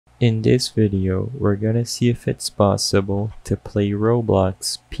In this video, we're gonna see if it's possible to play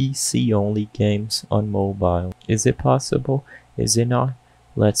Roblox PC-only games on mobile. Is it possible? Is it not?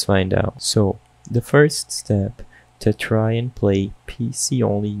 Let's find out. So, the first step to try and play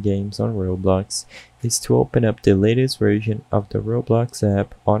PC-only games on Roblox is to open up the latest version of the Roblox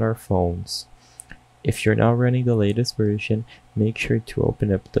app on our phones. If you're not running the latest version, make sure to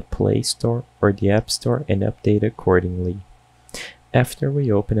open up the Play Store or the App Store and update accordingly. After we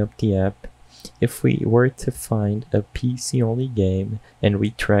open up the app, if we were to find a PC-only game and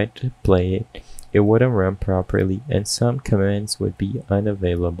we tried to play it, it wouldn't run properly and some commands would be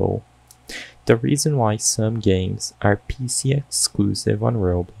unavailable. The reason why some games are PC exclusive on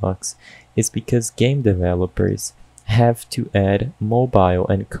Roblox is because game developers have to add mobile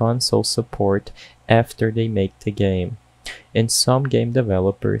and console support after they make the game, and some game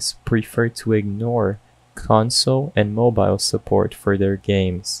developers prefer to ignore console and mobile support for their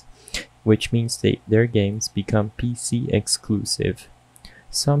games, which means their games become PC exclusive.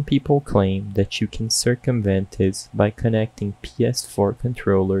 Some people claim that you can circumvent this by connecting PS4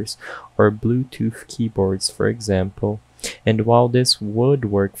 controllers or Bluetooth keyboards, for example, and while this would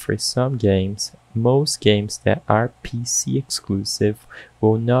work for some games, most games that are PC exclusive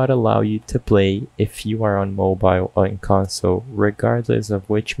will not allow you to play if you are on mobile or on console, regardless of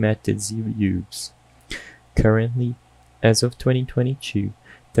which methods you use. Currently, as of 2022,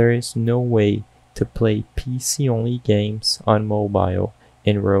 there is no way to play PC-only games on mobile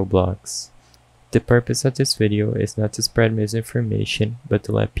in Roblox. The purpose of this video is not to spread misinformation, but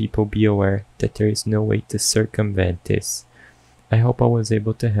to let people be aware that there is no way to circumvent this. I hope I was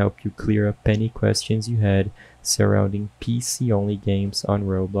able to help you clear up any questions you had surrounding PC-only games on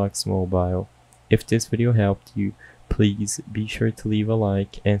Roblox Mobile. If this video helped you, please be sure to leave a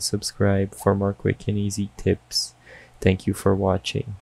like and subscribe for more quick and easy tips. Thank you for watching.